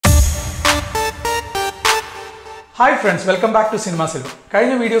Hi friends, welcome back to Cinema Salone.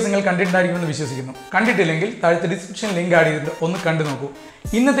 കഴിഞ്ഞ videos നിങ്ങൾ കണ്ടിട്ടുണ്ടായിരിക്കുമെന്ന് വിശ്വസിക്കുന്നു. കണ്ടിട്ടില്ലെങ്കിൽ താഴത്തെ ഡിസ്ക്രിപ്ഷൻ ലിങ്ക് ആഡ് ചെയ്തിട്ട് ഒന്ന് കണ്ടു നോക്കൂ.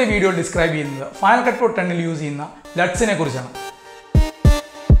 ഇന്നത്തെ വീഡിയോ ഡിസ്ക്രൈബ് ചെയ്യുന്നത് Final Cut Pro 10 ൽ യൂസ് ചെയ്യുന്ന LUTs കുറിച്ചാണ്.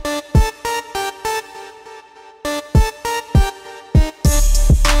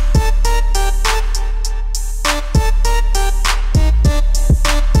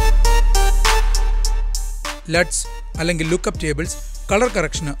 LUTs അല്ലെങ്കിൽ ലുക്കപ്പ് ടേബിൾസ് കളർ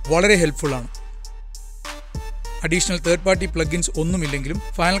കറക്ഷന് വളരെ ഹെൽപ്ഫുൾ ആണ്. Additional third-party plugins ഒന്നുമില്ലെങ്കിലും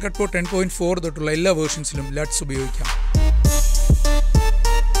Final Cut Pro 10.4 തൊട്ടുള്ള എല്ലാ വേർഷൻസിലും LUTs ഉപയോഗിക്കാം.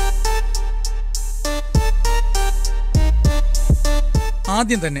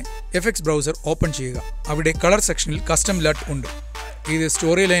 ആദ്യം തന്നെ FX ബ്രൗസർ ഓപ്പൺ ചെയ്യുക. അവിടെ കളർ സെക്ഷനിൽ കസ്റ്റം LUT ഉണ്ട്. ഇത്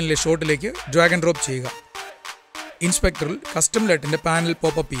സ്റ്റോറി ലൈനിലെ ഷോട്ടിലേക്ക് ഡ്രാഗ് ആൻഡ് ഡ്രോപ്പ് ചെയ്യുക. ഇൻസ്പെക്ടറിൽ കസ്റ്റം LUTന്റെ പാനൽ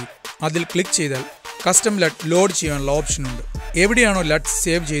പോപ്പപ്പ് ചെയ്യും. അതിൽ ക്ലിക്ക് ചെയ്താൽ കസ്റ്റം LUT ലോഡ് ചെയ്യാനുള്ള ഓപ്ഷൻ ഉണ്ട്. എവിടെയാണോ LUTs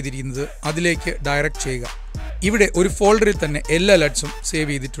സേവ് ചെയ്തിരിക്കുന്നത് അതിലേക്ക് ഡയറക്റ്റ് ചെയ്യുക. ഇവിടെ ഒരു ഫോൾഡറിൽ തന്നെ എല്ലാ LUTസും സേവ്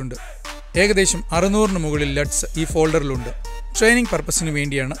ചെയ്തിട്ടുണ്ട്. ഏകദേശം 600 മുകളിൽ LUTs ഈ ഫോൾഡറിലുണ്ട്. ട്രെയിനിങ് പർപ്പസിന്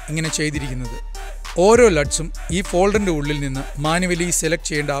വേണ്ടിയാണ് ഇങ്ങനെ ചെയ്തിരിക്കുന്നത്. ഓരോ LUTസും ഈ ഫോൾഡറിൻ്റെ ഉള്ളിൽ നിന്ന് മാനുവലി സെലക്ട്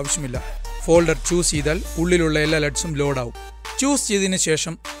ചെയ്യേണ്ട ആവശ്യമില്ല. ഫോൾഡർ ചൂസ് ചെയ്താൽ ഉള്ളിലുള്ള എല്ലാ LUTസും ലോഡാവും. ചൂസ് ചെയ്തതിന്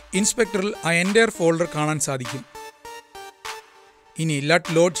ശേഷം ഇൻസ്പെക്ടറിൽ ആ എൻ്റയർ ഫോൾഡർ കാണാൻ സാധിക്കും. ഇനി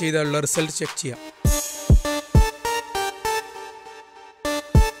LUT ലോഡ് ചെയ്താലുള്ള റിസൾട്ട് ചെക്ക് ചെയ്യാം.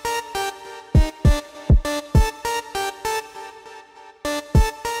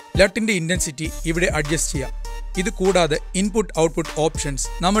 LUTന്റെ ഇൻറ്റൻസിറ്റി ഇവിടെ അഡ്ജസ്റ്റ് ചെയ്യാം. ഇത് കൂടാതെ ഇൻപുട്ട് ഔട്ട്പുട്ട് ഓപ്ഷൻസ്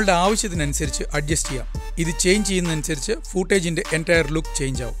നമ്മളുടെ ആവശ്യത്തിനനുസരിച്ച് അഡ്ജസ്റ്റ് ചെയ്യാം. ഇത് ചേഞ്ച് ചെയ്യുന്നതനുസരിച്ച് ഫൂട്ടേജിന്റെ എൻറ്റയർ ലുക്ക്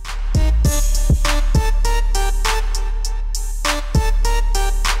ചേഞ്ച് ആവും.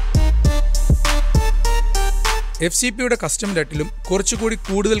 FCPയുടെ കസ്റ്റം LUTലും കുറച്ചുകൂടി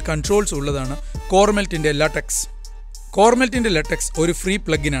കൂടുതൽ കൺട്രോൾസ് ഉള്ളതാണ് കോർമെൽറ്റിന്റെ ലട്ടക്സ്. കോർമെൽറ്റിന്റെ ലട്ടക്സ് ഒരു ഫ്രീ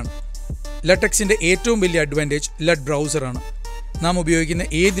പ്ലഗിനാണ്. ലട്ടക്സിന്റെ ഏറ്റവും വലിയ അഡ്വാൻറ്റേജ് LUT ബ്രൗസറാണ്. നാം ഉപയോഗിക്കുന്ന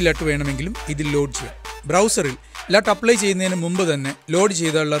ഏത് LUT വേണമെങ്കിലും ഇതിൽ ലോഡ് ചെയ്യാം. ബ്രൗസറിൽ LUT അപ്ലൈ ചെയ്യുന്നതിന് മുമ്പ് തന്നെ ലോഡ്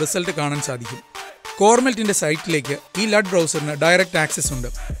ചെയ്തുള്ള റിസൾട്ട് കാണാൻ സാധിക്കും. കോർമെൽറ്റിന്റെ സൈറ്റിലേക്ക് ഈ LUT ബ്രൗസറിന് ഡയറക്റ്റ് ആക്സസ് ഉണ്ട്.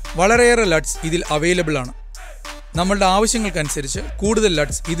 വളരെയേറെ LUTs ഇതിൽ അവൈലബിൾ ആണ്. നമ്മളുടെ ആവശ്യങ്ങൾക്കനുസരിച്ച് കൂടുതൽ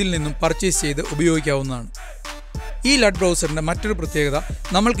LUTs ഇതിൽ നിന്നും പർച്ചേസ് ചെയ്ത് ഉപയോഗിക്കാവുന്നതാണ്. ഈ LUT ബ്രൗസറിന്റെ മറ്റൊരു പ്രത്യേകത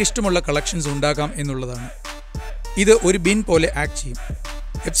നമ്മൾക്ക് ഇഷ്ടമുള്ള കളക്ഷൻസ് ഉണ്ടാക്കാം എന്നുള്ളതാണ്. ഇത് ഒരു ബിൻ പോലെ ആക്ട് ചെയ്യും.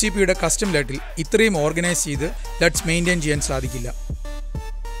 FCPയുടെ കസ്റ്റം LUTൽ ഇത്രയും ഓർഗനൈസ് ചെയ്ത് LUTs മെയിൻറ്റെയിൻ ചെയ്യാൻ സാധിക്കില്ല.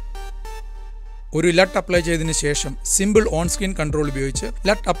 ഒരു LUT അപ്ലൈ ചെയ്തതിന് ശേഷം സിമ്പിൾ ഓൺ സ്ക്രീൻ കൺട്രോൾ ഉപയോഗിച്ച്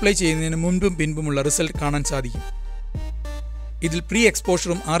LUT അപ്ലൈ ചെയ്യുന്നതിന് മുൻപും പിൻപുമുള്ള റിസൾട്ട് കാണാൻ സാധിക്കും. ഇതിൽ പ്രീ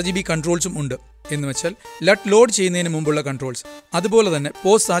എക്സ്പോഷറും RGB കൺട്രോൾസും ഉണ്ട്. എന്ന് വെച്ചാൽ LUT ലോഡ് ചെയ്യുന്നതിന് മുമ്പുള്ള കൺട്രോൾസ്. അതുപോലെ തന്നെ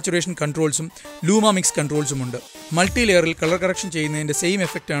പോസ്റ്റ് സാച്ചുറേഷൻ കൺട്രോൾസും ലൂമ മിക്സ് കൺട്രോൾസും ഉണ്ട്. മൾട്ടി ലെയറിൽ കളർ കറക്ഷൻ ചെയ്യുന്നതിൻ്റെ സെയിം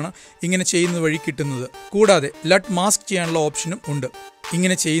എഫക്റ്റ് ആണ് ഇങ്ങനെ ചെയ്യുന്ന വഴി കിട്ടുന്നത്. കൂടാതെ LUT മാസ്ക് ചെയ്യാനുള്ള ഓപ്ഷനും ഉണ്ട്.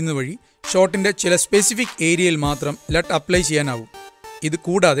 ഇങ്ങനെ ചെയ്യുന്ന വഴി ഷോട്ടിൻ്റെ ചില സ്പെസിഫിക് ഏരിയയിൽ മാത്രം LUT അപ്ലൈ ചെയ്യാനാവും. ഇത്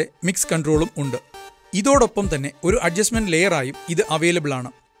കൂടാതെ മിക്സ് കൺട്രോളും ഉണ്ട്. ഇതോടൊപ്പം തന്നെ ഒരു അഡ്ജസ്റ്റ്മെൻറ്റ് ലെയറായും ഇത് അവൈലബിൾ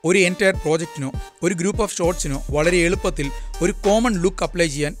ആണ്. ഒരു എൻറ്റയർ പ്രോജക്റ്റിനോ ഒരു ഗ്രൂപ്പ് ഓഫ് ഷോട്ട്സിനോ വളരെ എളുപ്പത്തിൽ ഒരു കോമൺ ലുക്ക് അപ്ലൈ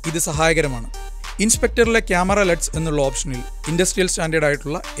ചെയ്യാൻ ഇത് സഹായകരമാണ്. ഇൻസ്പെക്ടറിലെ ക്യാമറ LUTs എന്നുള്ള ഓപ്ഷനിൽ ഇൻഡസ്ട്രിയൽ സ്റ്റാൻഡേർഡ്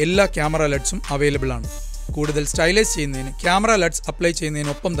ആയിട്ടുള്ള എല്ലാ ക്യാമറ LUTസും അവൈലബിൾ ആണ്. കൂടുതൽ സ്റ്റൈലൈസ് ചെയ്യുന്നതിന് ക്യാമറ LUTs അപ്ലൈ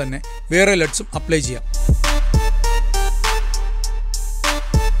ചെയ്യുന്നതിനൊപ്പം തന്നെ വേറെ LUTസും അപ്ലൈ ചെയ്യാം.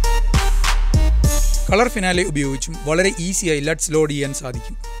 കളർ ഫിനാലെ ഉപയോഗിച്ചും വളരെ ഈസിയായി LUTs ലോഡ് ചെയ്യാൻ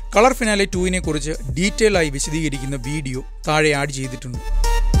സാധിക്കും. കളർ ഫിനാലെ 2 കുറിച്ച് ഡീറ്റെയിൽ ആയി വിശദീകരിക്കുന്ന വീഡിയോ താഴെ ആഡ് ചെയ്തിട്ടുണ്ട്.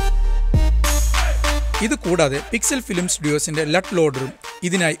 ഇത് കൂടാതെ പിക്സൽ ഫിലിം സ്റ്റുഡിയോസിന്റെ LUT ലോഡറും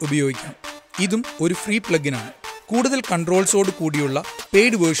ഇതിനായി ഉപയോഗിക്കാം. ഇതും ഒരു ഫ്രീ പ്ലഗിനാണ്. കൂടുതൽ കൺട്രോൾസോട് കൂടിയുള്ള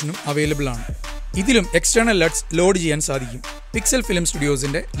പെയ്ഡ് വേർഷനും അവൈലബിൾ ആണ്. ഇതിലും എക്സ്റ്റേണൽ LUTs ലോഡ് ചെയ്യാൻ സാധിക്കും. പിക്സൽ ഫിലിം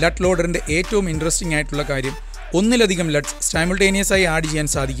സ്റ്റുഡിയോസിന്റെ LUT ലോഡറിന്റെ ഏറ്റവും ഇൻട്രസ്റ്റിംഗ് ആയിട്ടുള്ള കാര്യം ഒന്നിലധികം LUTs സൈമിൾട്ടേനിയസ് ആയി ആഡ് ചെയ്യാൻ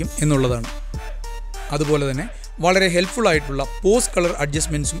സാധിക്കും എന്നുള്ളതാണ്. അതുപോലെ തന്നെ വളരെ ഹെൽപ്ഫുൾ ആയിട്ടുള്ള പോസ്റ്റ് കളർ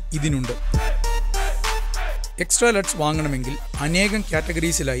അഡ്ജസ്റ്റ്മെൻറ്റ്സും ഇതിനുണ്ട്. എക്സ്ട്രാ LUTs വാങ്ങണമെങ്കിൽ അനേകം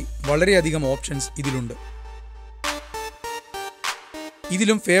കാറ്റഗറീസിലായി വളരെയധികം ഓപ്ഷൻസ് ഇതിലുണ്ട്.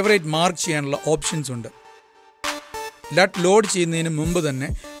 ഇതിലും ഫേവറേറ്റ് മാർക്ക് ചെയ്യാനുള്ള ഓപ്ഷൻസ് ഉണ്ട്. LUT ലോഡ് ചെയ്യുന്നതിന് മുമ്പ് തന്നെ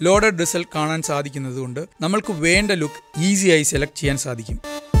ലോഡഡ് റിസൾട്ട് കാണാൻ സാധിക്കുന്നത് കൊണ്ട് നമ്മൾക്ക് വേണ്ട ലുക്ക് ഈസിയായി സെലക്ട് ചെയ്യാൻ സാധിക്കും.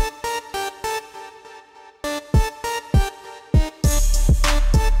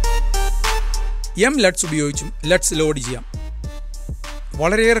 LUTs ഉപയോഗിച്ചും LUTs ലോഡ് ചെയ്യാം.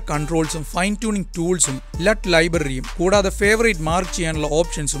 വളരെയേറെ കൺട്രോൾസും ഫൈൻ ട്യൂണിംഗ് ടൂൾസും LUT ലൈബ്രറിയും കൂടാതെ ഫേവറേറ്റ് മാർക്ക് ചെയ്യാനുള്ള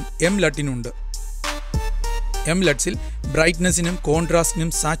ഓപ്ഷൻസും LUTനുണ്ട്. LUTസിൽ ബ്രൈറ്റ്നസിനും കോൺട്രാസ്റ്റിനും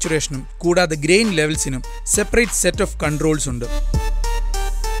സാച്ചുറേഷനും കൂടാതെ grain ലെവൽസിനും separate set of controls ഉണ്ട്.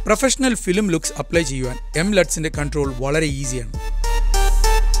 പ്രൊഫഷണൽ ഫിലിം ലുക്സ് അപ്ലൈ ചെയ്യുവാൻ LUTസിന്റെ കൺട്രോൾ വളരെ ഈസിയാണ്.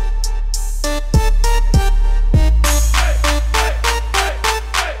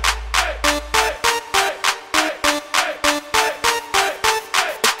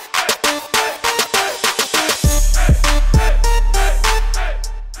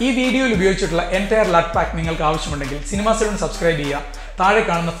 ഈ വീഡിയോയിൽ ഉപയോഗിച്ചിട്ടുള്ള എൻറ്റയർ LUT പാക്ക് നിങ്ങൾക്ക് ആവശ്യമുണ്ടെങ്കിൽ സിനിമാ സലൂൺ സബ്സ്ക്രൈബ് ചെയ്യുക. താഴെ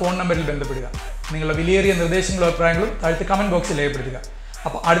കാണുന്ന ഫോൺ നമ്പറിൽ ബന്ധപ്പെടുക. നിങ്ങളുടെ വിലയേറിയ നിർദ്ദേശങ്ങളും അഭിപ്രായങ്ങളും താഴത്തെ കമന്റ് ബോക്സിൽ രേഖപ്പെടുത്തുക.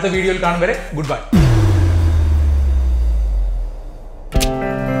 അപ്പോൾ അടുത്ത വീഡിയോയിൽ കാണും വരെ ഗുഡ് ബൈ.